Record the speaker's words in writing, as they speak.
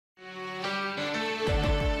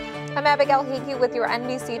I'm Abigail Hickey with your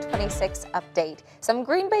NBC26 update. Some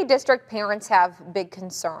Green Bay District parents have big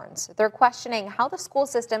concerns. They're questioning how the school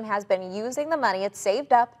system has been using the money it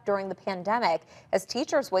saved up during the pandemic as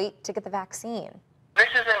teachers wait to get the vaccine. This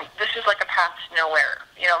is like a path to nowhere.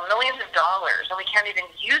 You know, millions of dollars, and we can't even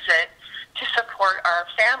use it to support our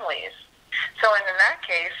families. So in that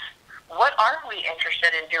case, what are we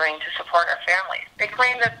interested in doing to support our families? They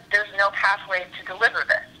claim that there's no pathway to deliver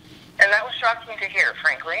this. And that was shocking to hear,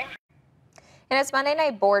 frankly. In its Monday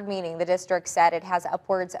night board meeting, the district said it has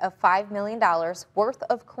upwards of $5 million worth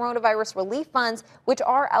of coronavirus relief funds, which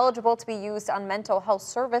are eligible to be used on mental health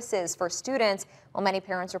services for students. While many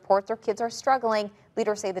parents report their kids are struggling,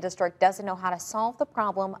 leaders say the district doesn't know how to solve the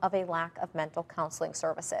problem of a lack of mental counseling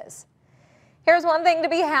services. Here's one thing to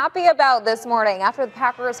be happy about this morning. After the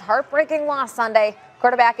Packers' heartbreaking loss Sunday,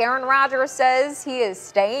 quarterback Aaron Rodgers says he is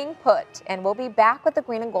staying put and will be back with the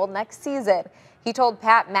green and gold next season. He told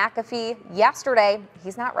Pat McAfee yesterday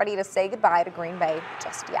he's not ready to say goodbye to Green Bay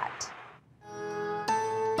just yet.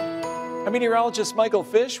 I'm meteorologist Michael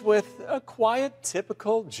Fish with a quiet,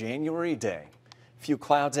 typical January day. A few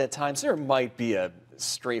clouds at times. There might be a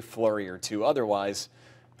stray flurry or two. Otherwise,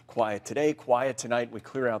 quiet today, quiet tonight. We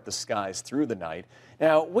clear out the skies through the night.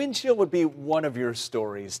 Now, wind chill would be one of your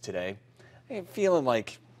stories today. I'm feeling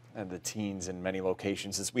like the teens in many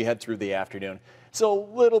locations as we head through the afternoon. So a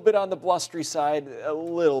little bit on the blustery side, a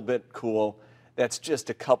little bit cool. That's just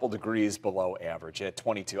a couple degrees below average at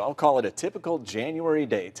 22. I'll call it a typical January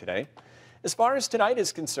day today. As far as tonight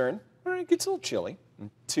is concerned, it gets a little chilly,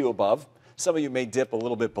 2 above. Some of you may dip a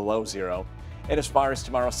little bit below 0. And as far as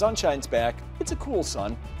tomorrow, sunshine's back. It's a cool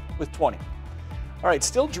sun with 20. All right,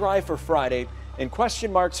 still dry for Friday and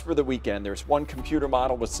question marks for the weekend. There's one computer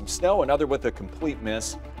model with some snow, another with a complete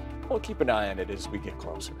miss. We'll keep an eye on it as we get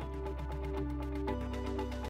closer.